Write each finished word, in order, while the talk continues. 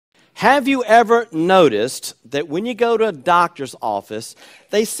Have you ever noticed that when you go to a doctor's office,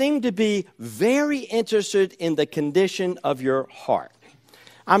 they seem to be very interested in the condition of your heart?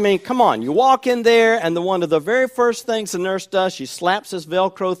 I mean, come on, you walk in there and one of the very first things the nurse does, she slaps this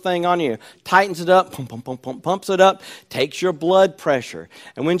Velcro thing on you, tightens it up, pumps it up, takes your blood pressure.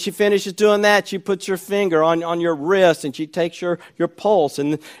 And when she finishes doing that, she puts her finger on your wrist and she takes your pulse.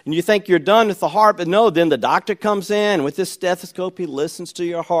 And you think you're done with the heart, but no, then the doctor comes in with his stethoscope, he listens to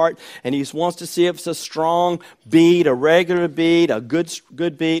your heart, and he wants to see if it's a strong beat, a regular beat, a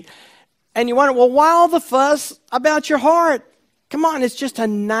good beat. And you wonder, well, why all the fuss about your heart? Come on, it's just a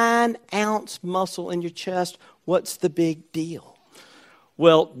 9-ounce muscle in your chest. What's the big deal?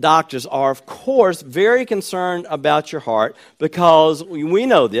 Well, doctors are, of course, very concerned about your heart because we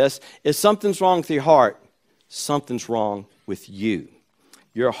know this. If something's wrong with your heart, something's wrong with you.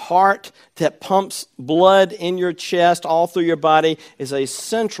 Your heart that pumps blood in your chest all through your body is a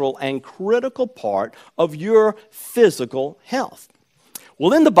central and critical part of your physical health.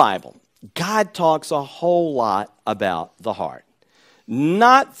 Well, in the Bible, God talks a whole lot about the heart.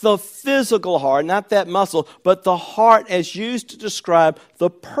 Not the physical heart, not that muscle, but the heart as used to describe the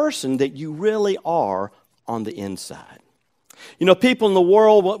person that you really are on the inside. You know, people in the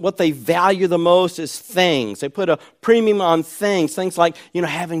world, what they value the most is things. They put a premium on things like,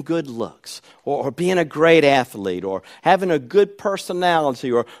 having good looks or being a great athlete or having a good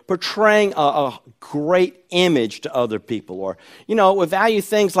personality or portraying a great image to other people. Or, we value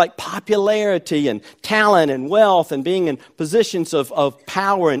things like popularity and talent and wealth and being in positions of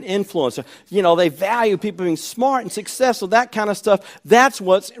power and influence. They value people being smart and successful, that kind of stuff. That's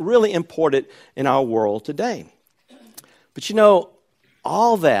what's really important in our world today. But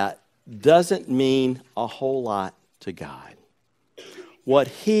all that doesn't mean a whole lot to God. What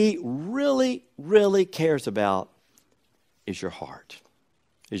He really, really cares about is your heart.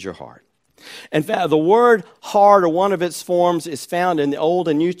 In fact, the word heart, or one of its forms, is found in the Old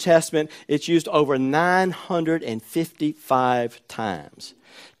and New Testament. It's used over 955 times.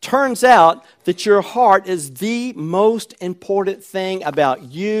 Turns out that your heart is the most important thing about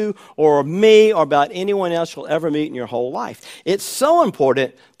you or me or about anyone else you'll ever meet in your whole life. It's so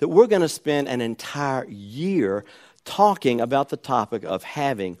important that we're going to spend an entire year talking about the topic of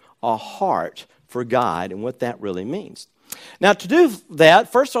having a heart for God and what that really means. Now, to do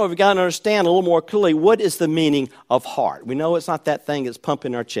that, first of all, we've got to understand a little more clearly what is the meaning of heart. We know it's not that thing that's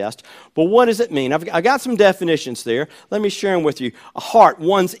pumping our chest, but what does it mean? I've got some definitions there. Let me share them with you. A heart,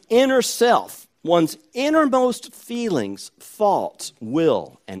 one's inner self, one's innermost feelings, thoughts,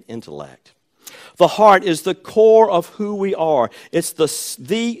 will, and intellect. The heart is the core of who we are. It's the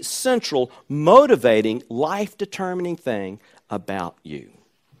central, motivating, life-determining thing about you.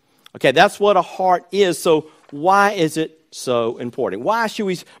 Okay, that's what a heart is, so why is it so important? Why should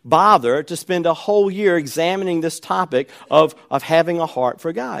we bother to spend a whole year examining this topic of having a heart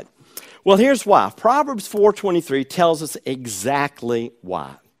for God? Well, here's why. Proverbs 4:23 tells us exactly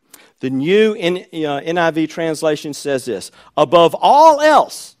why. The new NIV translation says this: above all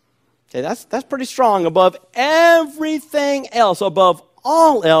else, okay, that's pretty strong, above everything else, above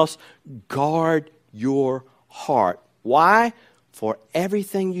all else, guard your heart. Why? For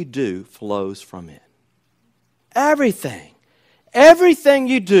everything you do flows from it. Everything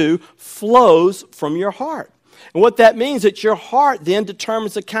you do flows from your heart. And what that means is that your heart then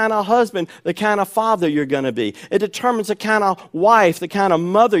determines the kind of husband, the kind of father you're going to be. It determines the kind of wife, the kind of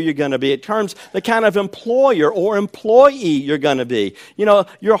mother you're going to be. It determines the kind of employer or employee you're going to be.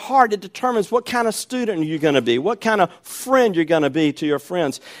 Your heart, it determines what kind of student you're going to be, what kind of friend you're going to be to your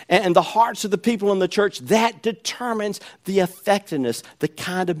friends. And the hearts of the people in the church, that determines the effectiveness, the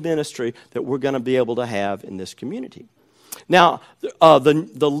kind of ministry that we're going to be able to have in this community. Now,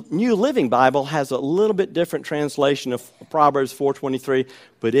 the New Living Bible has a little bit different translation of Proverbs 4:23,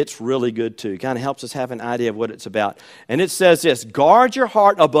 but it's really good too. It kind of helps us have an idea of what it's about. And it says this: guard your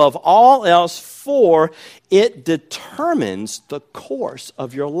heart above all else, for it determines the course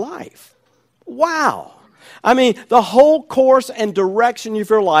of your life. Wow. I mean, the whole course and direction of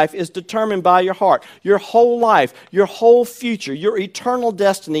your life is determined by your heart. Your whole life, your whole future, your eternal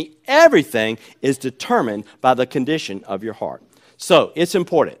destiny, everything is determined by the condition of your heart. So, it's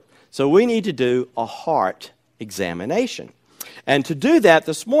important. So, we need to do a heart examination. And to do that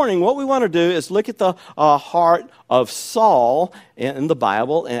this morning, what we want to do is look at the heart of Saul in the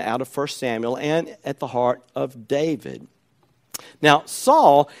Bible, and out of 1 Samuel, and at the heart of David. Now,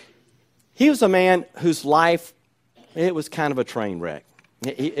 Saul, he was a man whose life, it was kind of a train wreck.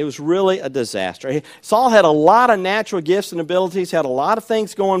 It was really a disaster. Saul had a lot of natural gifts and abilities, had a lot of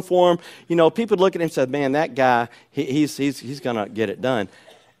things going for him. People would look at him and say, man, that guy, he's going to get it done.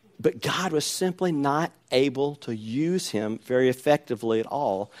 But God was simply not able to use him very effectively at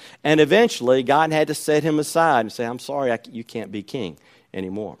all. And eventually, God had to set him aside and say, I'm sorry, you can't be king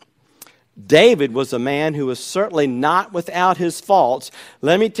anymore. David was a man who was certainly not without his faults.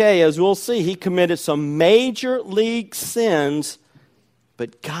 Let me tell you, as we'll see, he committed some major league sins,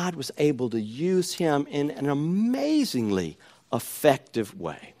 but God was able to use him in an amazingly effective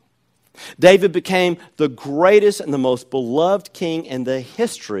way. David became the greatest and the most beloved king in the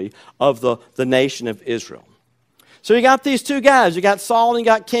history of the nation of Israel. So you got these two guys. You got Saul and you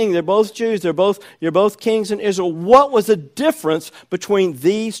got King. They're both Jews. You're both kings in Israel. What was the difference between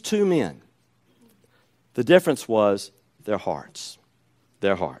these two men? The difference was their hearts.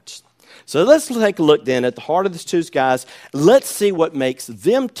 Their hearts. So let's take a look then at the heart of these two guys. Let's see what makes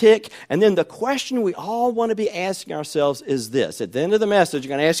them tick. And then the question we all want to be asking ourselves is this. At the end of the message, I'm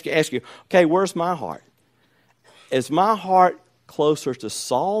going to ask you, okay, where's my heart? Is my heart closer to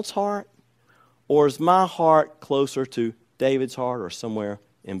Saul's heart? Or is my heart closer to David's heart or somewhere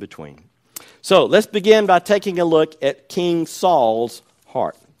in between? So let's begin by taking a look at King Saul's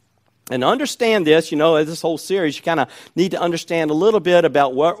heart. And to understand this, this whole series, you kind of need to understand a little bit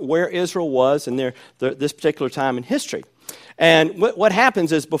about where Israel was in this particular time in history. And what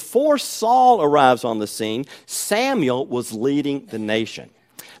happens is before Saul arrives on the scene, Samuel was leading the nation.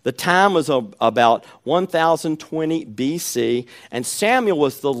 The time was about 1020 BC, and Samuel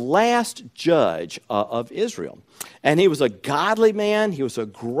was the last judge of Israel. And he was a godly man. He was a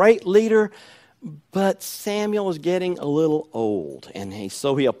great leader, but Samuel was getting a little old. And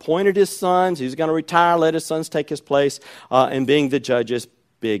so he appointed his sons. He was going to retire, let his sons take his place in being the judges.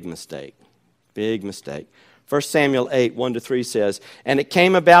 Big mistake. Big mistake. 1 Samuel 8, 1-3 says, And it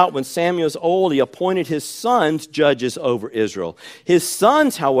came about when Samuel was old, he appointed his sons judges over Israel. His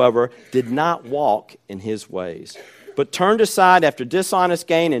sons, however, did not walk in his ways, but turned aside after dishonest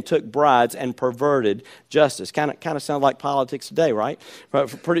gain and took bribes and perverted justice. Kind of sounds like politics today, right?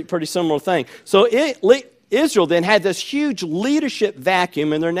 Pretty similar thing. So Israel then had this huge leadership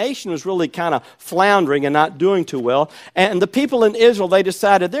vacuum, and their nation was really kind of floundering and not doing too well. And the people in Israel, they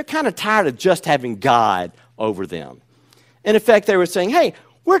decided they're kind of tired of just having God over them. In effect, they were saying, hey,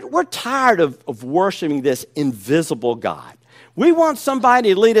 we're tired of worshiping this invisible God. We want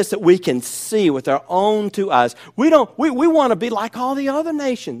somebody to lead us that we can see with our own two eyes. We want to be like all the other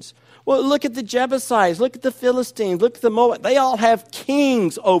nations. Well, look at the Jebusites, look at the Philistines, look at the Moab. They all have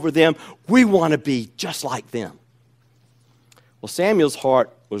kings over them. We want to be just like them. Well, Samuel's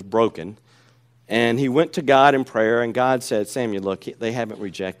heart was broken, and he went to God in prayer, and God said, Samuel, look, they haven't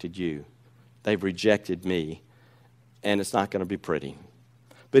rejected you. They've rejected me, and it's not going to be pretty.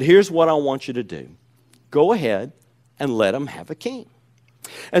 But here's what I want you to do. Go ahead and let them have a king.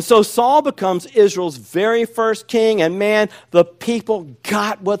 And so Saul becomes Israel's very first king, and man, the people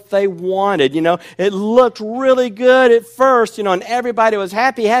got what they wanted. It looked really good at first, and everybody was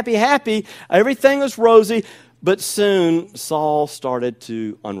happy. Everything was rosy, but soon Saul started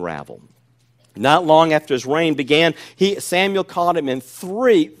to unravel. Not long after his reign began, Samuel caught him in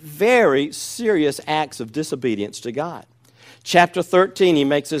 3 very serious acts of disobedience to God. Chapter 13, he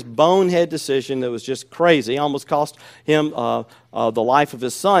makes this bonehead decision that was just crazy. It almost cost him the life of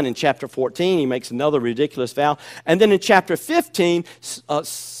his son. In chapter 14, he makes another ridiculous vow. And then in chapter 15,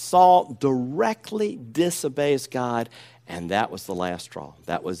 Saul directly disobeys God, and that was the last straw.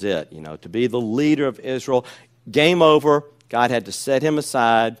 That was it. To be the leader of Israel, game over. God had to set him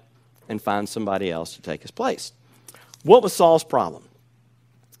aside and find somebody else to take his place. What was Saul's problem?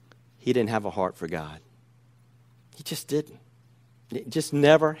 He didn't have a heart for God. He just didn't. He just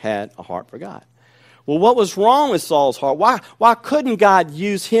never had a heart for God. Well, what was wrong with Saul's heart? Why couldn't God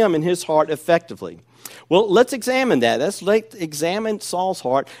use him and his heart effectively? Well, let's examine that. Let's examine Saul's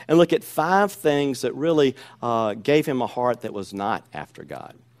heart and look at 5 things that really gave him a heart that was not after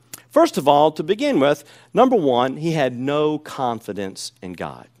God. First of all, to begin with, number 1, he had no confidence in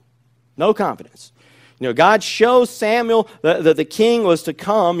God. No confidence. God shows Samuel that the king was to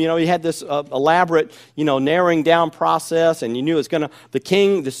come. He had this elaborate, narrowing down process, and you knew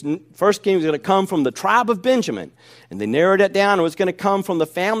this first king was going to come from the tribe of Benjamin. And they narrowed it down. It was going to come from the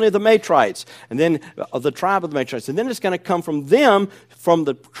family of the Matrites, and then the tribe of the Matrites. And then it's going to come from them, from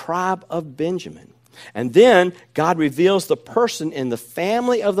the tribe of Benjamin. And then God reveals the person in the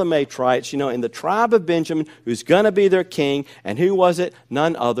family of the Matrites, in the tribe of Benjamin, who's going to be their king. And who was it?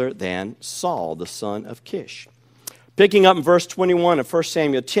 None other than Saul, the son of Kish. Picking up in verse 21 of 1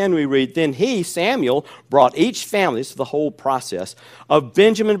 Samuel 10, we read, Then he, Samuel, brought each family, this is the whole process, of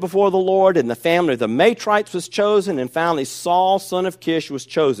Benjamin before the Lord, and the family of the Matrites was chosen, and finally Saul, son of Kish, was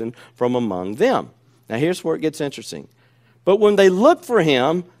chosen from among them. Now here's where it gets interesting. But when they looked for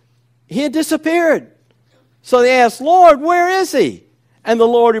him, He had disappeared. So they asked, Lord, where is he? And the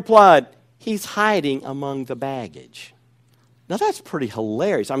Lord replied, he's hiding among the baggage. Now, that's pretty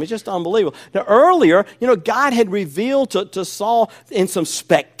hilarious. I mean, it's just unbelievable. Now, earlier, God had revealed to Saul in some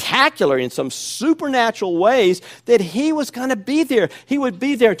spectacular, in some supernatural ways that he was going to be there. He would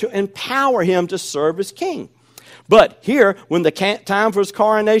be there to empower him to serve as king. But here, when the time for his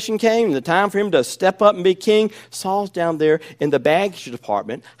coronation came, the time for him to step up and be king, Saul's down there in the baggage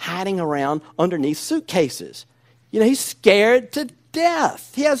department, hiding around underneath suitcases. He's scared to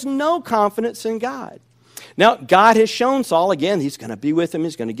death. He has no confidence in God. Now, God has shown Saul, again, he's going to be with him,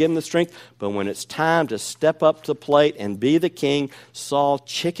 he's going to give him the strength, but when it's time to step up to the plate and be the king, Saul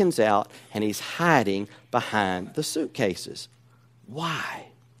chickens out and he's hiding behind the suitcases. Why?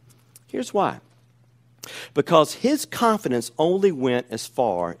 Here's why. Because his confidence only went as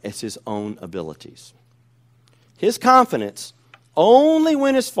far as his own abilities. His confidence only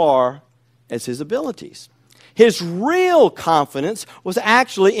went as far as his abilities. His real confidence was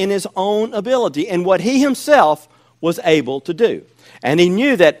actually in his own ability and what he himself was able to do. And he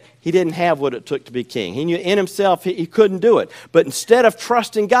knew that he didn't have what it took to be king. He knew in himself he couldn't do it. But instead of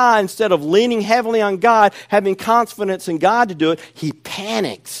trusting God, instead of leaning heavily on God, having confidence in God to do it, he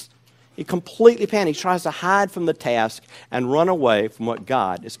panics. He completely panics. He tries to hide from the task and run away from what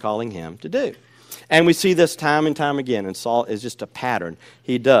God is calling him to do. And we see this time and time again, and Saul is just a pattern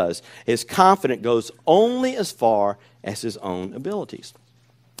he does. His confidence goes only as far as his own abilities.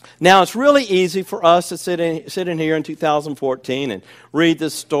 Now, it's really easy for us to sit in here in 2014 and read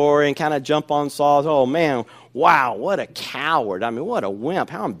this story and kind of jump on Saul. Oh, man, wow, what a coward. I mean, what a wimp.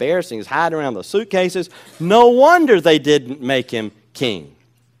 How embarrassing. He's hiding around the suitcases. No wonder they didn't make him king.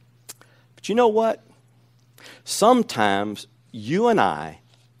 But you know what? Sometimes you and I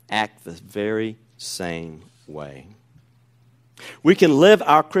act the very same way. We can live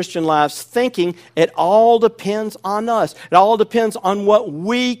our Christian lives thinking it all depends on us. It all depends on what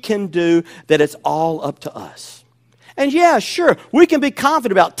we can do, that it's all up to us. And yeah, sure, we can be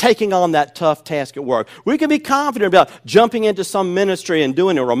confident about taking on that tough task at work. We can be confident about jumping into some ministry and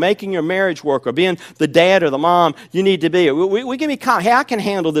doing it, or making your marriage work, or being the dad or the mom you need to be. We can be confident, hey, I can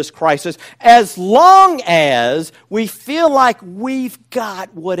handle this crisis, as long as we feel like we've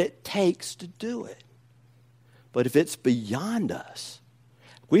got what it takes to do it. But if it's beyond us,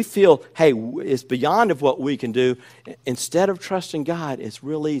 we feel, hey, it's beyond of what we can do, instead of trusting God, it's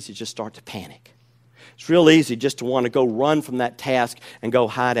real easy to just start to panic. It's real easy just to want to go run from that task and go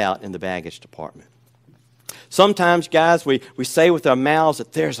hide out in the baggage department. Sometimes, guys, we say with our mouths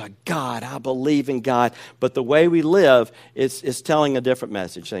that there's a God, I believe in God, but the way we live is telling a different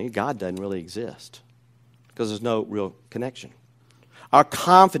message, saying God doesn't really exist because there's no real connection. Our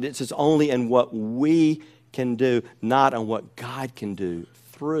confidence is only in what we can do, not on what God can do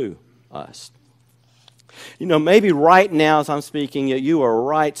through us. Maybe right now as I'm speaking, you are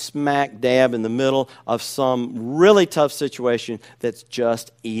right smack dab in the middle of some really tough situation that's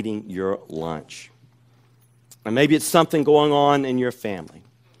just eating your lunch. And maybe it's something going on in your family.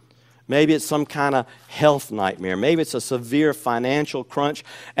 Maybe it's some kind of health nightmare. Maybe it's a severe financial crunch.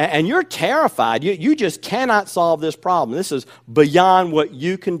 And you're terrified. You just cannot solve this problem. This is beyond what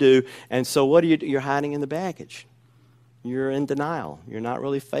you can do. And so what do you do? You're hiding in the baggage. You're in denial. You're not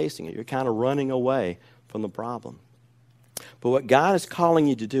really facing it. You're kind of running away from the problem. But what God is calling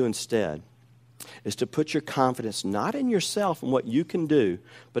you to do instead is to put your confidence not in yourself and what you can do,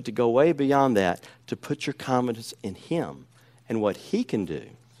 but to go way beyond that, to put your confidence in Him and what He can do.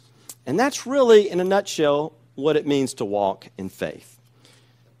 And that's really, in a nutshell, what it means to walk in faith.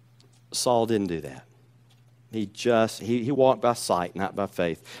 Saul didn't do that. He walked by sight, not by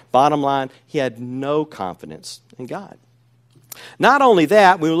faith. Bottom line, he had no confidence in God. Not only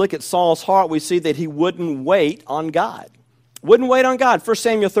that, when we look at Saul's heart, we see that he wouldn't wait on God. Wouldn't wait on God. 1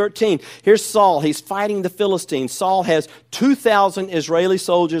 Samuel 13, here's Saul. He's fighting the Philistines. Saul has 2,000 Israeli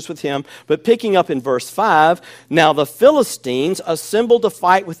soldiers with him. But picking up in verse 5, now the Philistines assembled to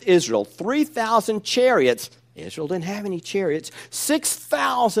fight with Israel. 3,000 chariots. Israel didn't have any chariots.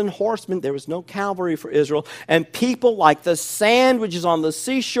 6,000 horsemen. There was no cavalry for Israel. And people like the sand which is on the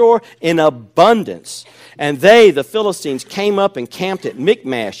seashore in abundance. And they, the Philistines, came up and camped at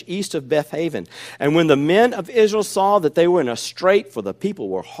Michmash, east of Bethaven. And when the men of Israel saw that they were in a strait, for the people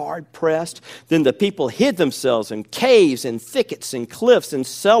were hard pressed, then the people hid themselves in caves and thickets and cliffs and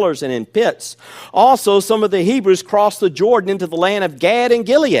cellars and in pits. Also, some of the Hebrews crossed the Jordan into the land of Gad and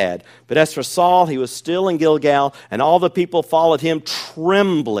Gilead. But as for Saul, he was still in Gilgal, and all the people followed him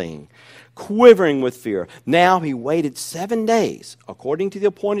trembling, quivering with fear. Now he waited 7 days, according to the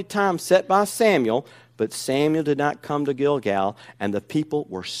appointed time set by Samuel, But Samuel did not come to Gilgal, and the people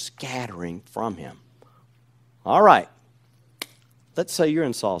were scattering from him. All right. Let's say you're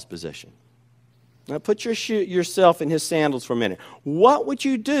in Saul's position. Now put yourself in his sandals for a minute. What would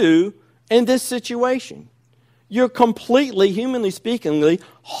you do in this situation? You're completely, humanly speaking,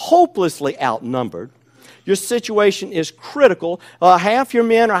 hopelessly outnumbered. Your situation is critical. Half your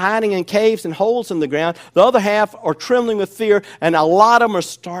men are hiding in caves and holes in the ground. The other half are trembling with fear, and a lot of them are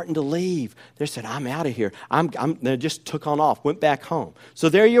starting to leave. They said, I'm out of here. They just took on off, went back home. So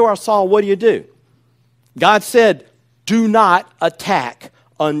there you are, Saul. What do? God said, do not attack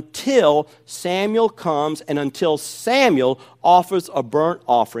until Samuel comes and until Samuel offers a burnt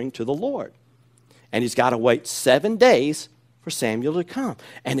offering to the Lord. And he's got to wait 7 days for Samuel to come.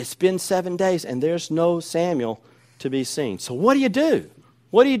 And it's been 7 days, and there's no Samuel to be seen. So what do?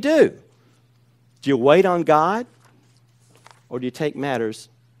 What do? Do you wait on God, or do you take matters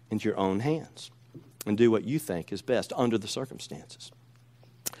into your own hands and do what you think is best under the circumstances?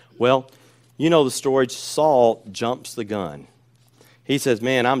 Well, you know the story. Saul jumps the gun. He says,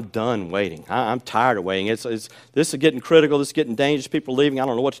 man, I'm done waiting. I'm tired of waiting. This is getting critical. This is getting dangerous. People are leaving. I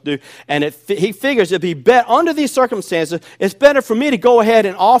don't know what to do. And he figures it'd be better, under these circumstances, it's better for me to go ahead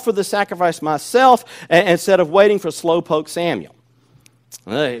and offer the sacrifice myself instead of waiting for slowpoke Samuel.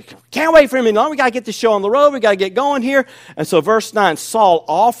 Can't wait for him any longer. We got to get the show on the road. We got to get going here. And so verse 9,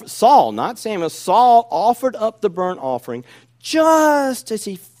 Saul, not Samuel, Saul offered up the burnt offering. Just as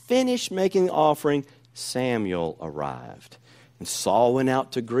he finished making the offering, Samuel arrived. And Saul went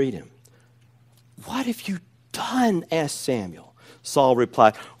out to greet him. What have you done? Asked Samuel. Saul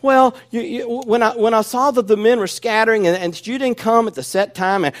replied, well, when I saw that the men were scattering and you didn't come at the set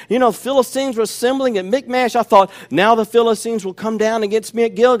time, and the Philistines were assembling at Michmash, I thought, now the Philistines will come down against me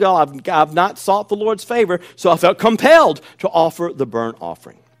at Gilgal. I've not sought the Lord's favor, so I felt compelled to offer the burnt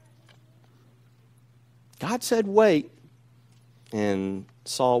offering. God said wait, and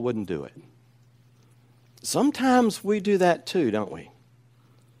Saul wouldn't do it. Sometimes we do that too, don't we?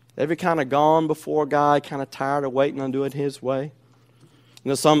 Ever kind of gone before God, kind of tired of waiting on doing His way?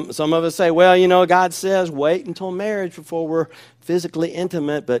 Some of us say, well, God says wait until marriage before we're physically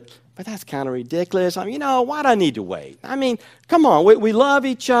intimate, but that's kind of ridiculous. Why do I need to wait? Come on, we love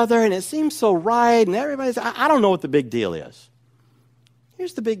each other, and it seems so right, and I don't know what the big deal is.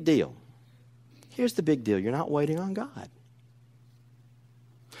 Here's the big deal. You're not waiting on God.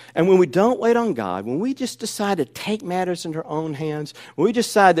 And when we don't wait on God, when we just decide to take matters into our own hands, when we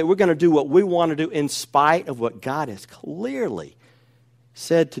decide that we're going to do what we want to do in spite of what God has clearly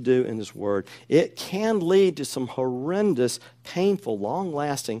said to do in His Word, it can lead to some horrendous, painful,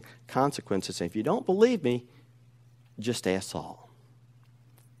 long-lasting consequences. And if you don't believe me, just ask Saul.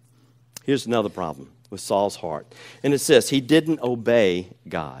 Here's another problem with Saul's heart. And it says he didn't obey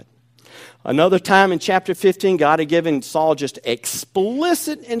God. Another time in chapter 15, God had given Saul just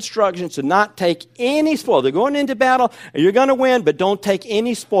explicit instructions to not take any spoil. They're going into battle, and you're going to win, but don't take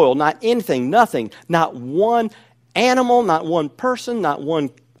any spoil, not anything, nothing, not one animal, not one person, not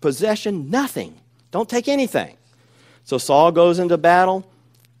one possession, nothing. Don't take anything. So Saul goes into battle,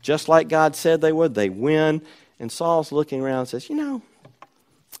 just like God said they would. They win, and Saul's looking around and says,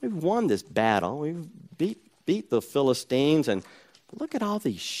 we've won this battle. We've beat the Philistines, and look at all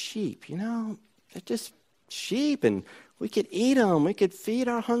these sheep, they're just sheep, and we could eat them. We could feed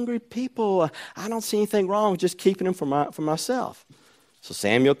our hungry people. I don't see anything wrong with just keeping them for myself. So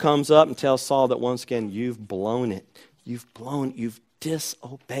Samuel comes up and tells Saul that once again, you've blown it. You've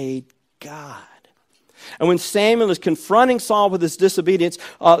disobeyed God. And when Samuel is confronting Saul with his disobedience,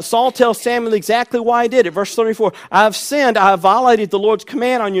 Saul tells Samuel exactly why he did it. Verse 34, I have sinned. I have violated the Lord's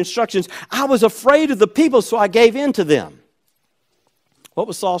command on your instructions. I was afraid of the people, so I gave in to them. What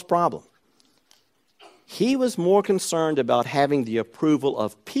was Saul's problem? He was more concerned about having the approval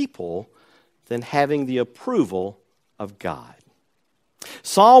of people than having the approval of God.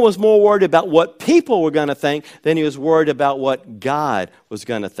 Saul was more worried about what people were going to think than he was worried about what God was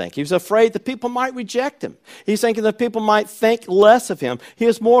going to think. He was afraid that people might reject him. He's thinking that people might think less of him. He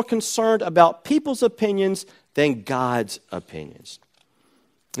was more concerned about people's opinions than God's opinions.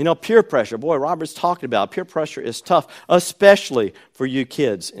 Peer pressure. Boy, Robert's talking about peer pressure is tough, especially for you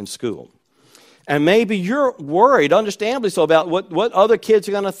kids in school. And maybe you're worried, understandably so, about what other kids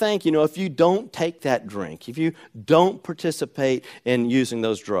are going to think, if you don't take that drink, if you don't participate in using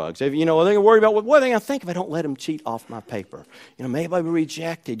those drugs. If, they're going to worry about what are they going to think if I don't let them cheat off my paper? Maybe I'll be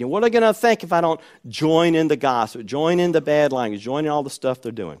rejected. What are they going to think if I don't join in the gossip, join in the bad language, join in all the stuff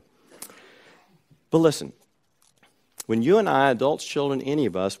they're doing? But listen. When you and I, adults, children, any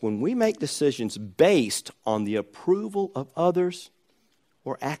of us, when we make decisions based on the approval of others,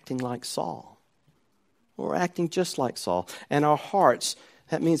 we're acting like Saul. We're acting just like Saul. And our hearts,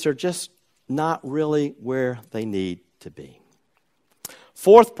 that means they're just not really where they need to be.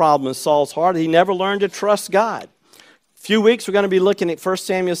 Fourth problem in Saul's heart, he never learned to trust God. A few weeks we're going to be looking at 1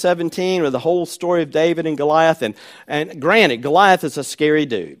 Samuel 17 with the whole story of David and Goliath. And granted, Goliath is a scary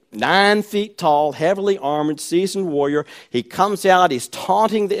dude. 9 feet tall, heavily armored, seasoned warrior. He comes out, he's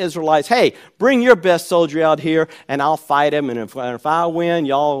taunting the Israelites. Hey, bring your best soldier out here and I'll fight him. And if I win,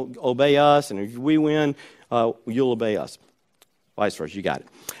 y'all obey us. And if we win, you'll obey us. Vice versa, you got it.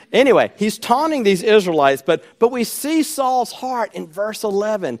 Anyway, he's taunting these Israelites, but we see Saul's heart in verse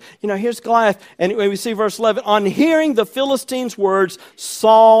 11. Here's Goliath, and we see verse 11. On hearing the Philistines' words,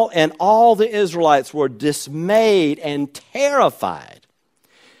 Saul and all the Israelites were dismayed and terrified.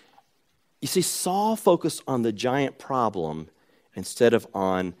 You see, Saul focused on the giant problem instead of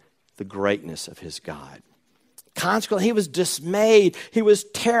on the greatness of his God. Consequently, he was dismayed. He was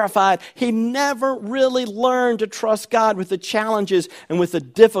terrified. He never really learned to trust God with the challenges and with the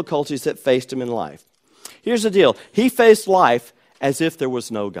difficulties that faced him in life. Here's the deal. He faced life as if there was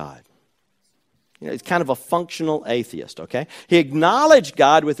no God. He's kind of a functional atheist, okay? He acknowledged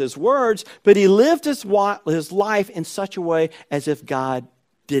God with his words, but he lived his life in such a way as if God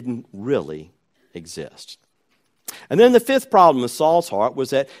didn't really exist. And then the fifth problem with Saul's heart was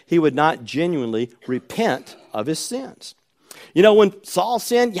that he would not genuinely repent of his sins. When Saul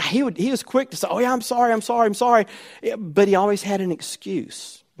sinned, he was quick to say, oh yeah, I'm sorry. But he always had an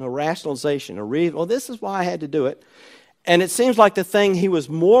excuse, a rationalization, a reason. Well, this is why I had to do it. And it seems like the thing he was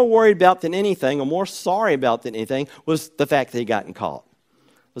more worried about than anything, or more sorry about than anything, was the fact that he gotten caught.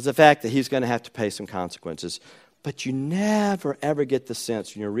 Was the fact that he's going to have to pay some consequences. But you never, ever get the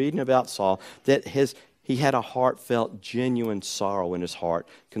sense when you're reading about Saul that he had a heartfelt, genuine sorrow in his heart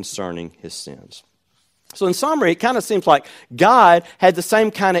concerning his sins. So in summary, it kind of seems like God had the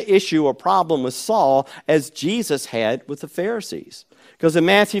same kind of issue or problem with Saul as Jesus had with the Pharisees. Because in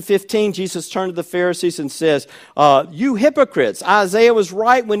Matthew 15, Jesus turned to the Pharisees and says, you hypocrites, Isaiah was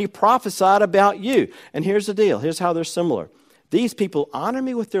right when he prophesied about you. And here's the deal. Here's how they're similar. These people honor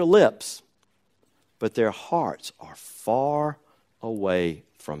me with their lips, but their hearts are far away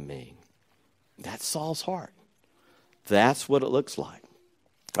from me. That's Saul's heart. That's what it looks like.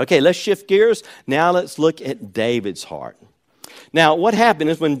 Okay, let's shift gears. Now let's look at David's heart. Now, what happened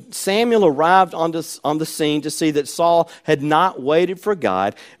is when Samuel arrived on the scene to see that Saul had not waited for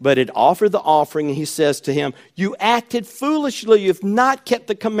God, but had offered the offering, and he says to him, you acted foolishly. You have not kept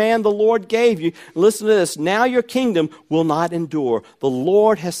the command the Lord gave you. Listen to this. Now your kingdom will not endure. The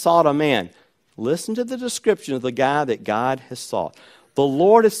Lord has sought a man. Listen to the description of the guy that God has sought. The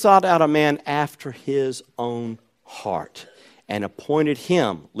Lord has sought out a man after his own heart and appointed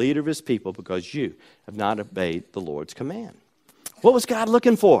him leader of his people because you have not obeyed the Lord's command. What was God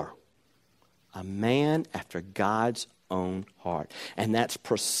looking for? A man after God's own heart. And that's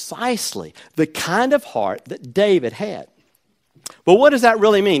precisely the kind of heart that David had. But what does that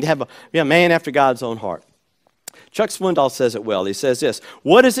really mean to have a man after God's own heart? Chuck Swindoll says it well. He says this,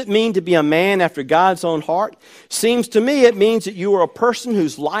 what does it mean to be a man after God's own heart? Seems to me it means that you are a person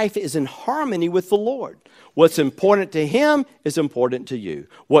whose life is in harmony with the Lord. What's important to him is important to you.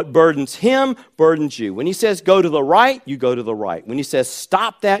 What burdens him burdens you. When he says go to the right, you go to the right. When he says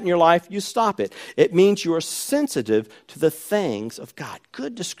stop that in your life, you stop it. It means you are sensitive to the things of God.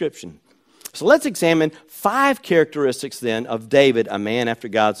 Good description. So let's examine 5 characteristics then of David, a man after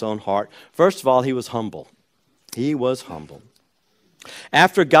God's own heart. First of all, he was humble. He was humble.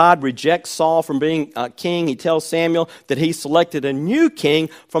 After God rejects Saul from being king, he tells Samuel that he selected a new king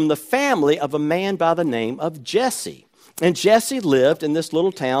from the family of a man by the name of Jesse. And Jesse lived in this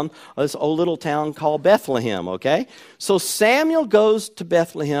old little town called Bethlehem, okay? So Samuel goes to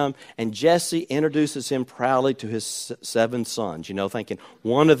Bethlehem, and Jesse introduces him proudly to his 7 sons, thinking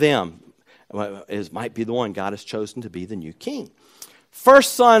one of them might be the one God has chosen to be the new king.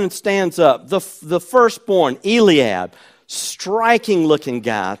 First son stands up, the firstborn, Eliab, striking looking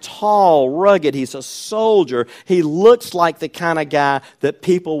guy, tall, rugged. He's a soldier. He looks like the kind of guy that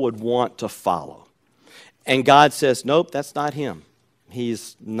people would want to follow. And God says, nope, that's not him.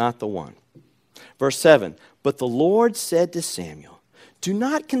 He's not the one. Verse 7, but the Lord said to Samuel, do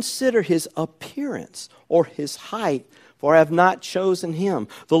not consider his appearance or his height, for I have not chosen him.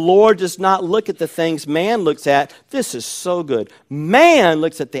 The Lord does not look at the things man looks at. This is so good. Man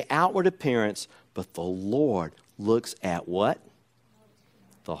looks at the outward appearance, but the Lord looks at what?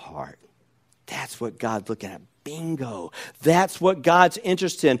 The heart. That's what God's looking at. Bingo. That's what God's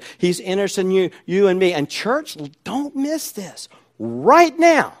interested in. He's interested in you and me. And church, don't miss this. Right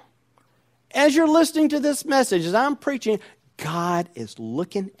now, as you're listening to this message, as I'm preaching, God is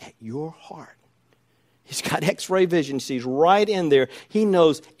looking at your heart. He's got x-ray vision. He sees right in there. He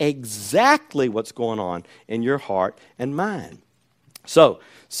knows exactly what's going on in your heart and mind. So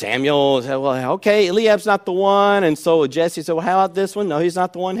Samuel said, well, okay, Eliab's not the one. And so Jesse said, well, how about this one? No, he's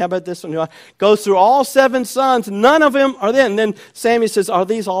not the one. How about this one? Goes through all 7 sons. None of them are there. And then Samuel says, are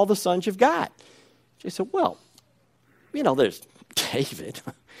these all the sons you've got? She said, well, there's David.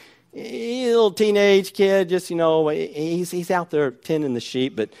 He's a little teenage kid, just, he's out there tending the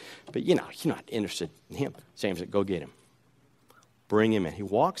sheep, but you're not interested in him. Samuel said, go get him. Bring him in. He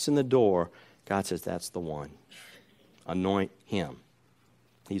walks in the door. God says, that's the one. Anoint him.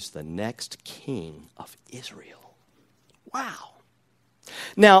 He's the next king of Israel. Wow.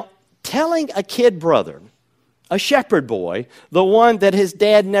 Now, telling a kid brother, a shepherd boy, the one that his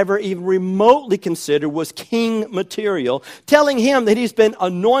dad never even remotely considered was king material, telling him that he's been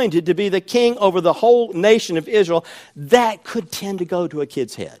anointed to be the king over the whole nation of Israel, that could tend to go to a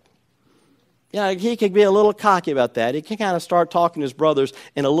kid's head. He could be a little cocky about that. He can kind of start talking to his brothers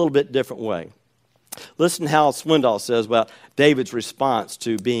in a little bit different way. Listen how Swindoll says about David's response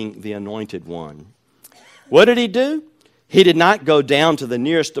to being the anointed one. What did he do? He did not go down to the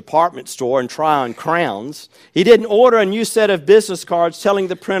nearest department store and try on crowns. He didn't order a new set of business cards telling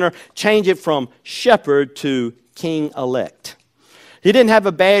the printer, change it from shepherd to king-elect. He didn't have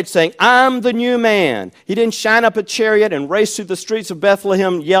a badge saying, I'm the new man. He didn't shine up a chariot and race through the streets of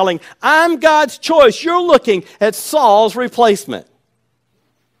Bethlehem yelling, I'm God's choice. You're looking at Saul's replacement.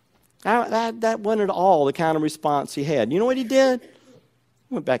 That wasn't at all the kind of response he had. You know what he did?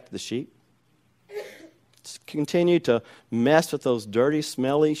 He went back to the sheep. Continued to mess with those dirty,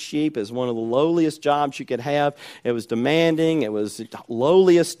 smelly sheep as one of the lowliest jobs you could have. It was demanding. It was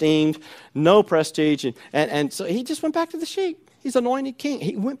lowly esteemed. No prestige. And so he just went back to the sheep. He's anointed king.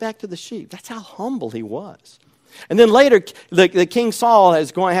 He went back to the sheep. That's how humble he was. And then later, the King Saul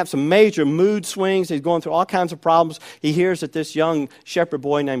is going to have some major mood swings. He's going through all kinds of problems. He hears that this young shepherd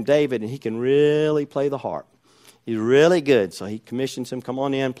boy named David, and he can really play the harp. He's really good. So he commissions him, come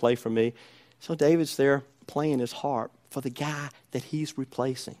on in, play for me. So David's there playing his harp for the guy that he's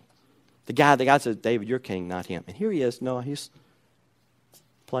replacing. The guy that God says, David, you're king, not him. And here he is. No, he's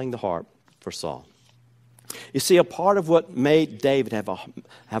playing the harp for Saul. You see, a part of what made David have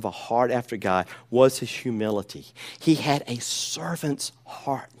a heart after God was his humility. He had a servant's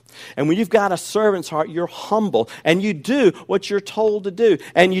heart. And when you've got a servant's heart, you're humble and you do what you're told to do.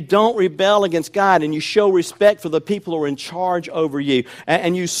 And you don't rebel against God, and you show respect for the people who are in charge over you.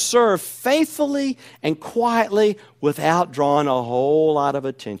 And you serve faithfully and quietly without drawing a whole lot of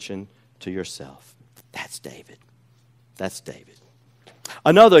attention to yourself. That's David. That's David.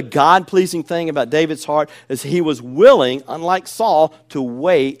 Another God-pleasing thing about David's heart is he was willing, unlike Saul, to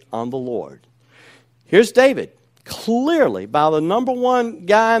wait on the Lord. Here's David. Clearly, by the number one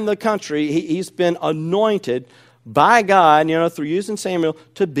guy in the country, he's been anointed by God, through using Samuel,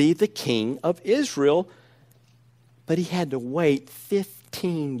 to be the king of Israel. But he had to wait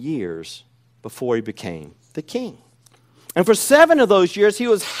 15 years before he became the king. And for 7 of those years, he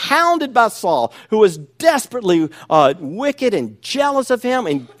was hounded by Saul, who was desperately wicked and jealous of him,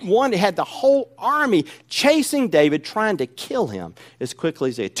 and had the whole army chasing David, trying to kill him as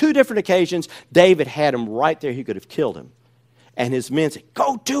quickly as they could. 2 different occasions, David had him right there. He could have killed him. And his men said,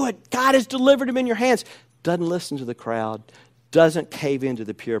 go do it. God has delivered him in your hands. Doesn't listen to the crowd. Doesn't cave into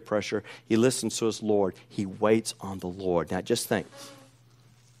the peer pressure. He listens to his Lord. He waits on the Lord. Now just think.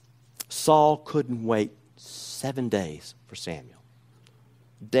 Saul couldn't wait 7 days for Samuel.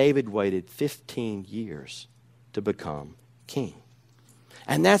 David waited 15 years to become king.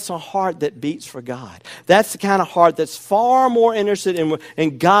 And that's a heart that beats for God. That's the kind of heart that's far more interested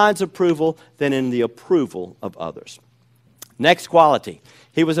in God's approval than in the approval of others. Next quality,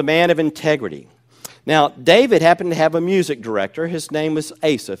 he was a man of integrity. Now, David happened to have a music director. His name was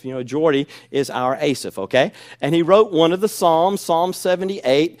Asaph. Jordy is our Asaph, okay? And he wrote one of the Psalms, Psalm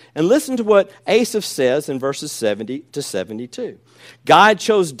 78. And listen to what Asaph says in verses 70 to 72. God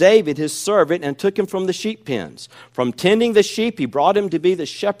chose David, his servant, and took him from the sheep pens. From tending the sheep, he brought him to be the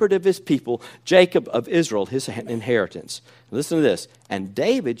shepherd of his people, Jacob of Israel, his inheritance. Listen to this. And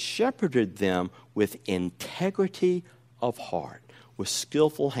David shepherded them with integrity of heart. With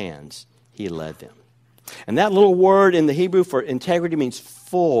skillful hands, he led them. And that little word in the Hebrew for integrity means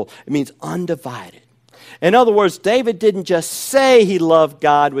full. It means undivided. In other words, David didn't just say he loved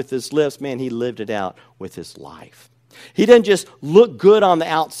God with his lips. Man, he lived it out with his life. He didn't just look good on the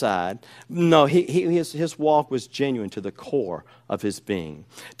outside. No, his walk was genuine to the core of his being.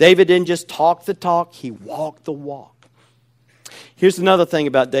 David didn't just talk the talk. He walked the walk. Here's another thing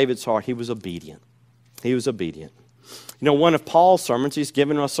about David's heart. He was obedient. He was obedient. You know, one of Paul's sermons, he's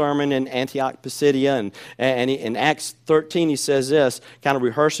given a sermon in Antioch, Pisidia, and in Acts 13 he says this, kind of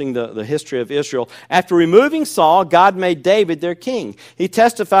rehearsing the history of Israel. After removing Saul, God made David their king. He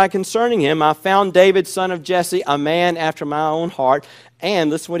testified concerning him, I found David, son of Jesse, a man after my own heart. And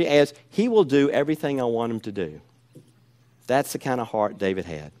listen to what he adds, he will do everything I want him to do. That's the kind of heart David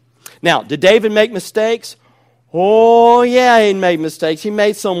had. Now, did David make mistakes? Oh, yeah, he made mistakes. He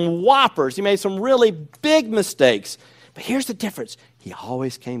made some whoppers. He made some really big mistakes. But here's the difference. He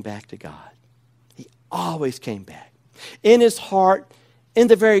always came back to God. He always came back. In his heart, in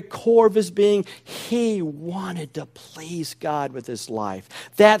the very core of his being, he wanted to please God with his life.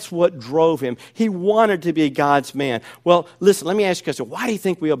 That's what drove him. He wanted to be God's man. Well, listen, let me ask you a question. Why do you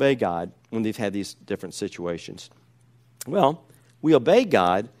think we obey God when we've had these different situations? Well, we obey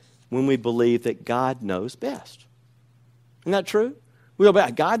God when we believe that God knows best. Isn't that true? We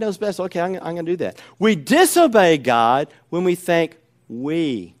obey God knows best. Okay, I'm going to do that. We disobey God when we think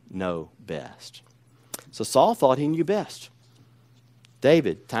we know best. So Saul thought he knew best.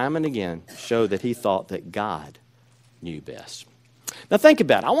 David, time and again, showed that he thought that God knew best. Now think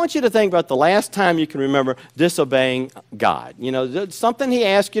about it. I want you to think about the last time you can remember disobeying God. You know, something he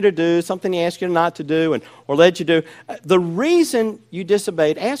asked you to do, something he asked you not to do, or led you to do. The reason you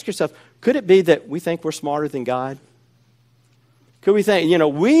disobeyed, ask yourself, could it be that we think we're smarter than God? Could we think,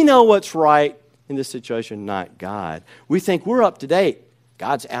 we know what's right in this situation, not God. We think we're up to date.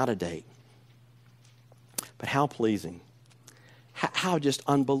 God's out of date. But how pleasing. How just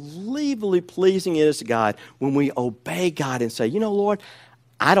unbelievably pleasing it is to God when we obey God and say, Lord,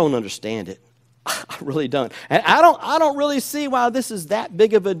 I don't understand it. I really don't. And I don't really see why this is that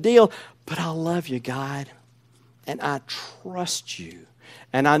big of a deal, but I love you, God. And I trust you.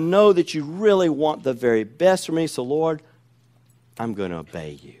 And I know that you really want the very best for me. So, Lord, I'm going to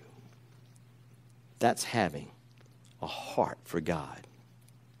obey you. That's having a heart for God.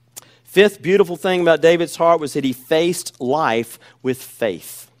 Fifth beautiful thing about David's heart was that he faced life with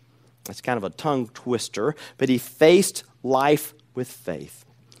faith. That's kind of a tongue twister, but he faced life with faith.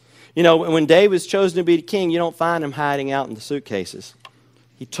 When David was chosen to be the king, you don't find him hiding out in the suitcases.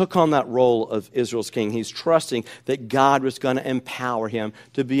 He took on that role of Israel's king. He's trusting that God was going to empower him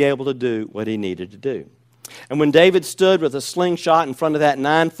to be able to do what he needed to do. And when David stood with a slingshot in front of that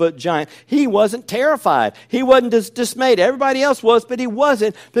 9-foot giant, he wasn't terrified. He wasn't dismayed. Everybody else was, but he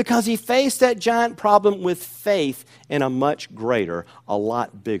wasn't, because he faced that giant problem with faith in a much greater, a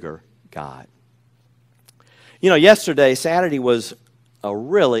lot bigger God. Yesterday, Saturday, was a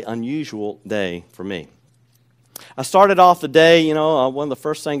really unusual day for me. I started off the day, one of the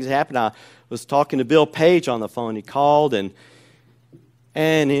first things that happened, I was talking to Bill Page on the phone. He called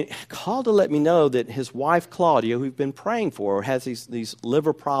and he called to let me know that his wife, Claudia, who we've been praying for, has these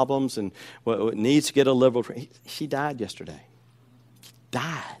liver problems and needs to get a liver. She died yesterday.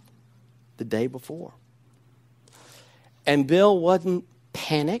 Died the day before. And Bill wasn't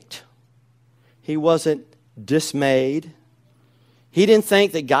panicked. He wasn't dismayed. He didn't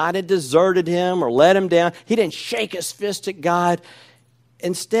think that God had deserted him or let him down. He didn't shake his fist at God.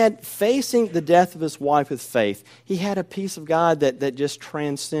 Instead, facing the death of his wife with faith, he had a peace of God that just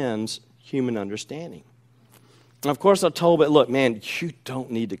transcends human understanding. And of course, I told him, look, man, you don't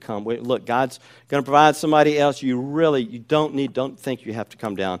need to come. Look, God's going to provide somebody else. You don't think you have to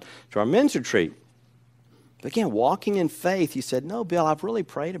come down to our men's retreat. But again, walking in faith, he said, no, Bill, I've really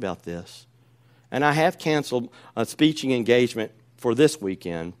prayed about this. And I have canceled a speaking engagement for this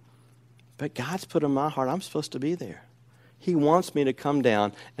weekend. But God's put in my heart, I'm supposed to be there. He wants me to come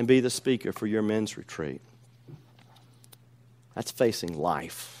down and be the speaker for your men's retreat. That's facing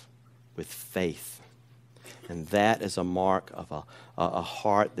life with faith. And that is a mark of a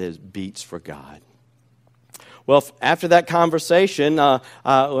heart that beats for God. Well, after that conversation,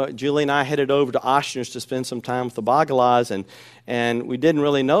 Julie and I headed over to Oshner's to spend some time with the Bagalas, and we didn't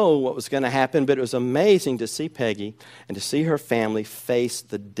really know what was going to happen, but it was amazing to see Peggy and to see her family face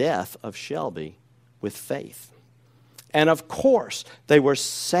the death of Shelby with faith. And of course, they were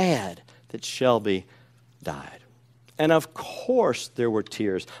sad that Shelby died. And of course, there were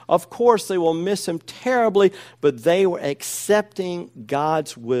tears. Of course, they will miss him terribly, but they were accepting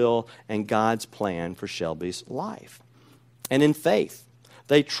God's will and God's plan for Shelby's life. And in faith,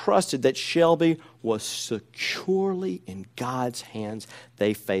 they trusted that Shelby was securely in God's hands.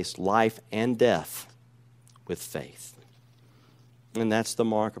 They faced life and death with faith. And that's the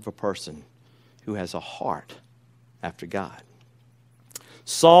mark of a person who has a heart after God.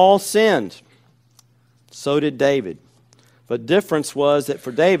 Saul sinned. So did David. But difference was that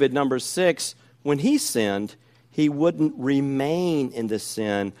for David, number 6, when he sinned, he wouldn't remain in the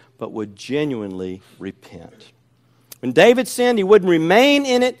sin, but would genuinely repent. When David sinned, he wouldn't remain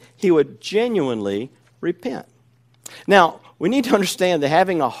in it. He would genuinely repent. Now, we need to understand that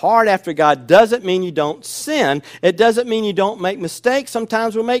having a heart after God doesn't mean you don't sin. It doesn't mean you don't make mistakes.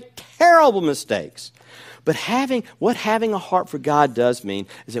 Sometimes we make terrible mistakes. But having a heart for God does mean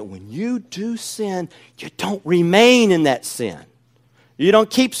is that when you do sin, you don't remain in that sin. You don't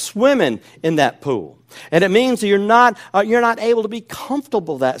keep swimming in that pool. And it means that you're not able to be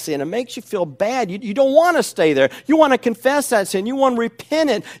comfortable with that sin. It makes you feel bad. You don't want to stay there. You want to confess that sin. You want to repent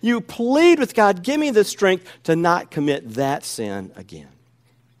it. You plead with God, give me the strength to not commit that sin again.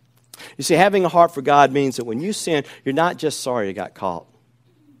 You see, having a heart for God means that when you sin, you're not just sorry you got caught.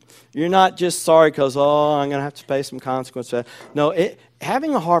 You're not just sorry because, I'm going to have to pay some consequences. No,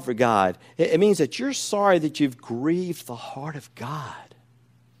 having a heart for God, it means that you're sorry that you've grieved the heart of God.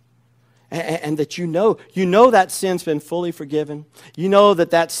 And that you know that sin's been fully forgiven. You know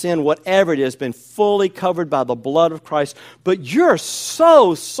that sin, whatever it is, been fully covered by the blood of Christ. But you're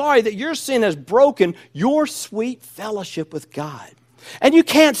so sorry that your sin has broken your sweet fellowship with God. And you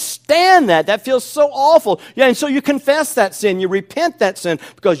can't stand that. That feels so awful. Yeah, and so you confess that sin. You repent that sin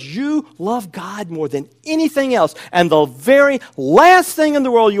because you love God more than anything else. And the very last thing in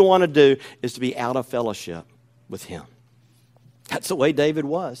the world you want to do is to be out of fellowship with Him. That's the way David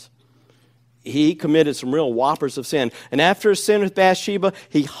was. He committed some real whoppers of sin. And after his sin with Bathsheba,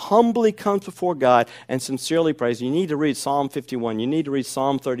 he humbly comes before God and sincerely prays. You need to read Psalm 51. You need to read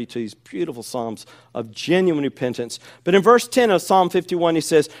Psalm 32. These beautiful psalms of genuine repentance. But in verse 10 of Psalm 51, he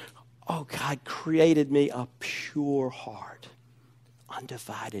says, "Oh, God created me a pure heart,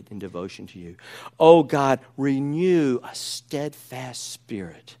 undivided in devotion to you. Oh, God, renew a steadfast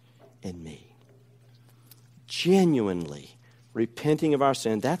spirit in me." Genuinely repenting of our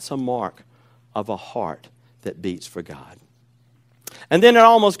sin, that's a mark of a heart that beats for God. And then it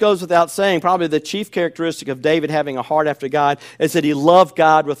almost goes without saying, probably the chief characteristic of David having a heart after God is that he loved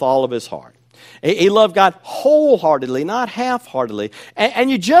God with all of his heart. He loved God wholeheartedly, not half-heartedly.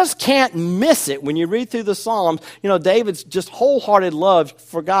 And you just can't miss it when you read through the Psalms. You know, David's just wholehearted love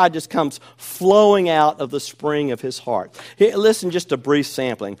for God just comes flowing out of the spring of his heart. Here, listen, just a brief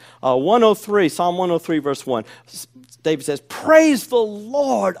sampling. Psalm 103, verse 1. David says, "Praise the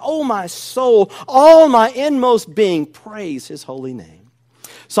Lord, O my soul, all my inmost being, praise His holy name."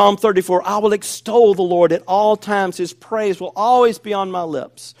 Psalm 34, "I will extol the Lord at all times. His praise will always be on my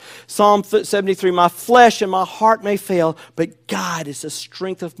lips." Psalm 73, "My flesh and my heart may fail, but God is the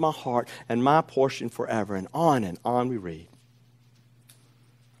strength of my heart and my portion forever." And on we read.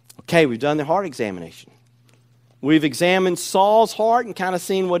 Okay, we've done the heart examination. We've examined Saul's heart and kind of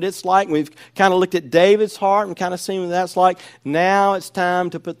seen what it's like. We've kind of looked at David's heart and kind of seen what that's like. Now it's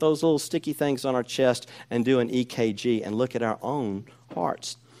time to put those little sticky things on our chest and do an EKG and look at our own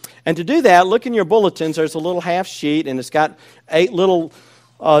hearts. And to do that, look in your bulletins. There's a little half sheet, and it's got 8 little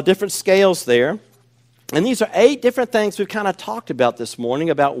different scales there. And these are 8 different things we've kind of talked about this morning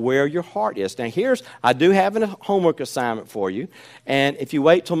about where your heart is. Now I do have a homework assignment for you. And if you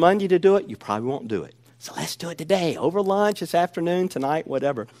wait till Monday to do it, you probably won't do it. So let's do it today, over lunch, this afternoon, tonight,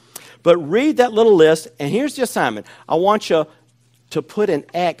 whatever. But read that little list, and here's the assignment. I want you to put an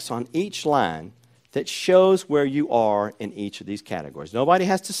X on each line that shows where you are in each of these categories. Nobody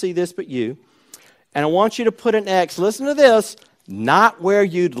has to see this but you. And I want you to put an X, listen to this, not where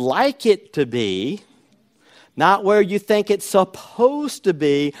you'd like it to be, not where you think it's supposed to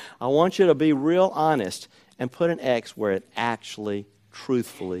be. I want you to be real honest and put an X where it actually,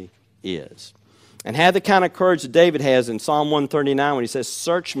 truthfully is. And have the kind of courage that David has in Psalm 139 when he says,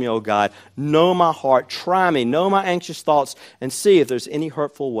 "Search me, O God, know my heart, try me, know my anxious thoughts, and see if there's any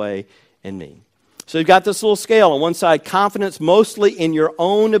hurtful way in me." So you've got this little scale. On one side, confidence mostly in your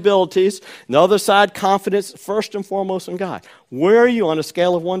own abilities. On the other side, confidence first and foremost in God. Where are you on a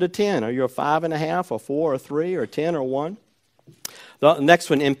scale of 1 to 10? Are you a 5.5, a 4, a 3, or a 10, or 1? The next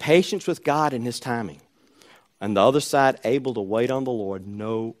one, impatience with God and His timing. On the other side, able to wait on the Lord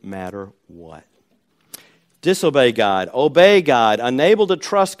no matter what. Disobey God, obey God, unable to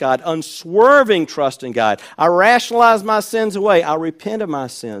trust God, unswerving trust in God. I rationalize my sins away. I repent of my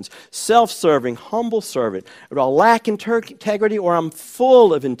sins. Self-serving, humble servant. Do I lack integrity or I'm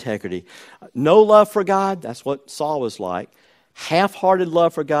full of integrity? No love for God, that's what Saul was like. Half-hearted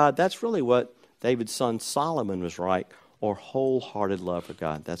love for God, that's really what David's son Solomon was like. Or wholehearted love for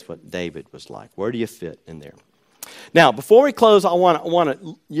God, that's what David was like. Where do you fit in there? Now, before we close, I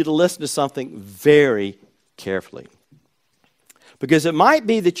want you to listen to something very carefully. Because it might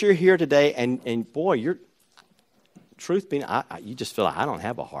be that you're here today and boy, you just feel like I don't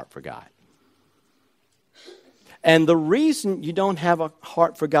have a heart for God. And the reason you don't have a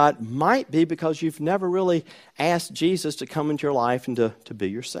heart for God might be because you've never really asked Jesus to come into your life and to be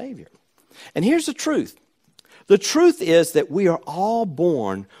your Savior. And here's the truth. The truth is that we are all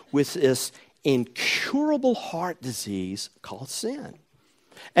born with this incurable heart disease called sin.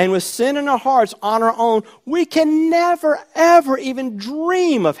 And with sin in our hearts on our own, we can never, ever even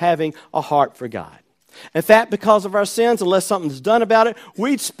dream of having a heart for God. In fact, because of our sins, unless something's done about it,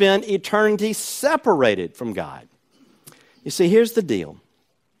 we'd spend eternity separated from God. You see, here's the deal.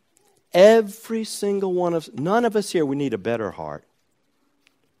 Every single one of us, none of us here, we need a better heart.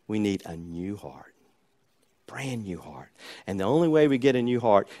 We need a new heart. Brand new heart. And the only way we get a new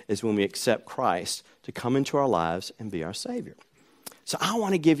heart is when we accept Christ to come into our lives and be our Savior. So I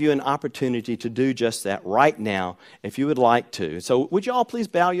want to give you an opportunity to do just that right now if you would like to. So would you all please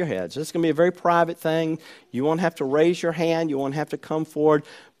bow your heads? This is going to be a very private thing. You won't have to raise your hand. You won't have to come forward.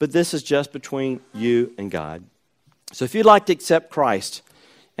 But this is just between you and God. So if you'd like to accept Christ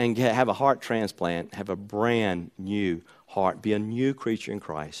and have a heart transplant, have a brand new heart, be a new creature in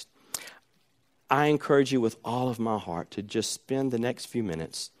Christ, I encourage you with all of my heart to just spend the next few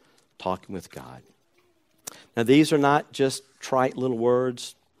minutes talking with God. Now, these are not just trite little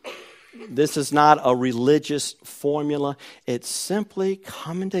words. This is not a religious formula. It's simply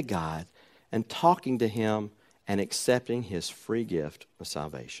coming to God and talking to Him and accepting His free gift of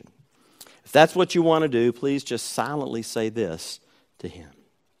salvation. If that's what you want to do, please just silently say this to Him.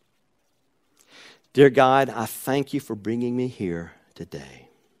 Dear God, I thank you for bringing me here today.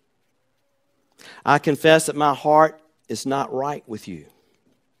 I confess that my heart is not right with you.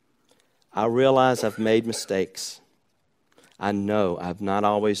 I realize I've made mistakes. I know I've not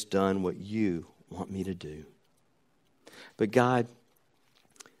always done what you want me to do. But God,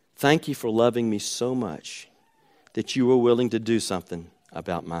 thank you for loving me so much that you were willing to do something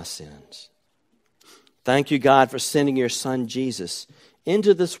about my sins. Thank you, God, for sending your Son Jesus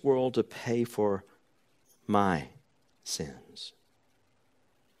into this world to pay for my sins.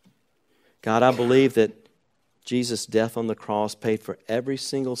 God, I believe that Jesus' death on the cross paid for every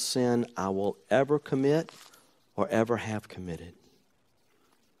single sin I will ever commit or ever have committed.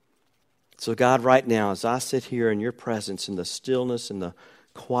 So God, right now, as I sit here in your presence, in the stillness and the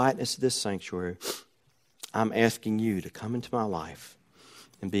quietness of this sanctuary, I'm asking you to come into my life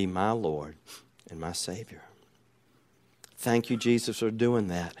and be my Lord and my Savior. Thank you, Jesus, for doing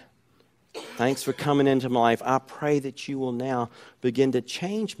that. Thanks for coming into my life. I pray that you will now begin to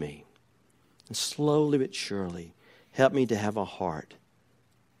change me. And slowly but surely, help me to have a heart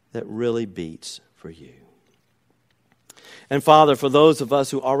that really beats for you. And Father, for those of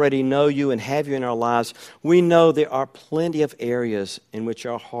us who already know you and have you in our lives, we know there are plenty of areas in which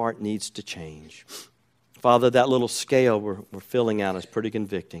our heart needs to change. Father, that little scale we're filling out is pretty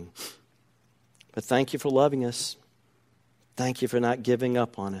convicting. But thank you for loving us. Thank you for not giving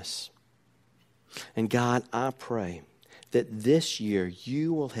up on us. And God, I pray that this year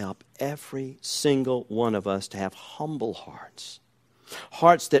you will help every single one of us to have humble hearts.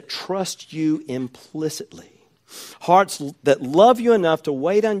 Hearts that trust you implicitly. Hearts that love you enough to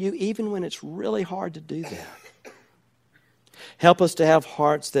wait on you even when it's really hard to do that. Help us to have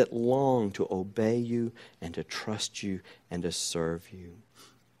hearts that long to obey you and to trust you and to serve you.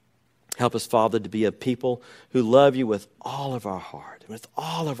 Help us, Father, to be a people who love you with all of our heart, with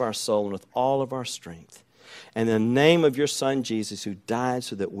all of our soul, and with all of our strength. And in the name of your Son, Jesus, who died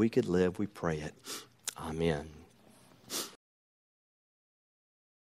so that we could live, we pray it. Amen.